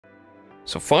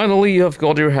So finally you have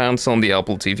got your hands on the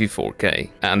Apple TV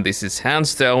 4K, and this is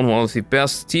hands down one of the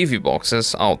best TV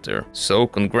boxes out there, so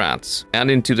congrats. And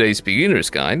in today's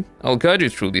beginner's guide, I'll guide you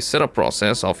through the setup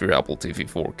process of your Apple TV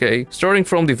 4K, starting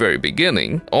from the very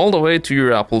beginning, all the way to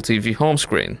your Apple TV home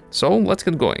screen. So let's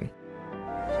get going.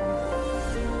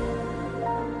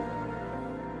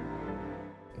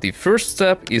 The first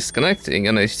step is connecting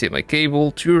an HDMI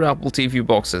cable to your Apple TV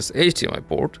box's HDMI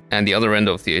port and the other end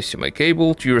of the HDMI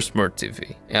cable to your Smart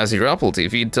TV. As your Apple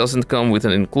TV doesn't come with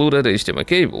an included HDMI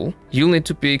cable, you'll need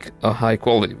to pick a high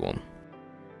quality one.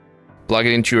 Plug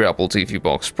it into your Apple TV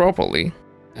box properly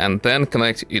and then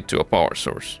connect it to a power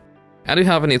source. And if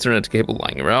you have an Ethernet cable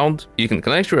lying around, you can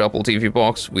connect your Apple TV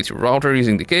box with your router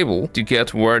using the cable to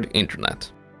get wired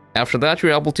internet. After that,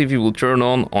 your Apple TV will turn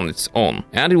on its own,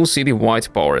 and you will see the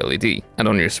white power LED. And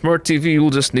on your Smart TV, you'll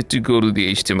just need to go to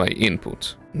the HDMI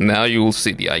input. Now you will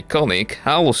see the iconic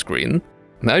Halo screen.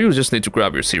 Now you'll just need to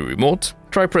grab your Siri remote,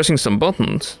 try pressing some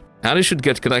buttons, and it should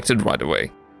get connected right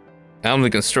away. And we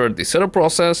can start the setup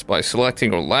process by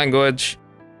selecting our language,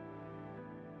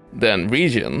 then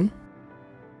region,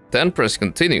 then press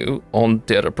continue on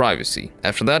data privacy.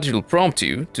 After that, it will prompt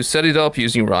you to set it up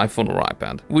using your iPhone or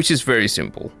iPad, which is very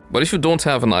simple. But if you don't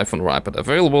have an iPhone or iPad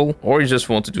available, or you just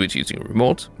want to do it using a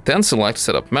remote, then select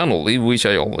setup manually, which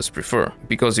I always prefer,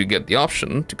 because you get the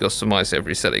option to customize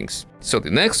every settings. So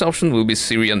the next option will be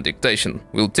Siri and dictation.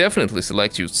 We'll definitely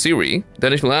select use Siri,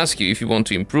 then it will ask you if you want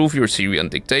to improve your Siri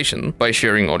and dictation by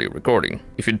sharing audio recording.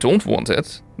 If you don't want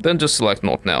it, then just select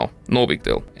not now, no big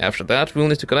deal. After that, we'll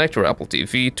need to connect your Apple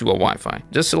TV to a Wi-Fi.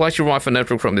 Just select your Wi-Fi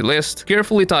network from the list,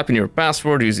 carefully type in your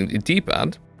password using the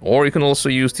D-pad, or you can also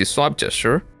use the swipe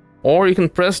gesture, or you can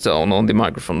press down on the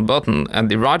microphone button at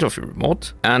the right of your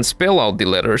remote and spell out the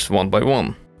letters one by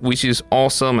one, which is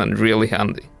awesome and really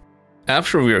handy.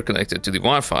 After we are connected to the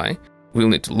Wi-Fi, we'll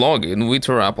need to log in with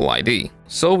our Apple ID.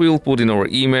 So we'll put in our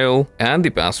email and the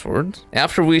password,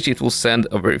 after which it will send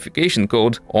a verification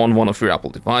code on one of your Apple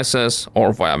devices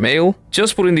or via mail.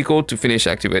 Just put in the code to finish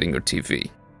activating your TV.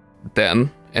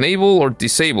 Then, enable or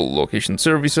disable location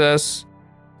services,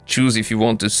 choose if you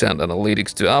want to send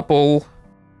analytics to Apple,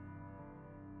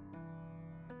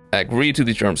 agree to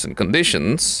the terms and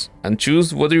conditions, and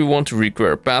choose whether you want to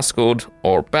require passcode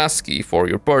or passkey for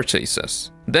your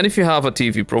purchases. Then if you have a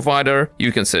TV provider,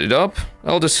 you can set it up.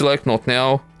 I'll just select not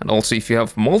now. And also if you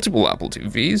have multiple Apple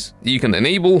TVs, you can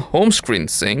enable home screen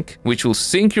sync, which will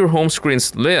sync your home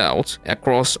screen's layout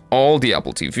across all the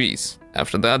Apple TVs.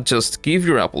 After that, just give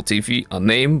your Apple TV a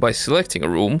name by selecting a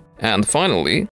room. And finally,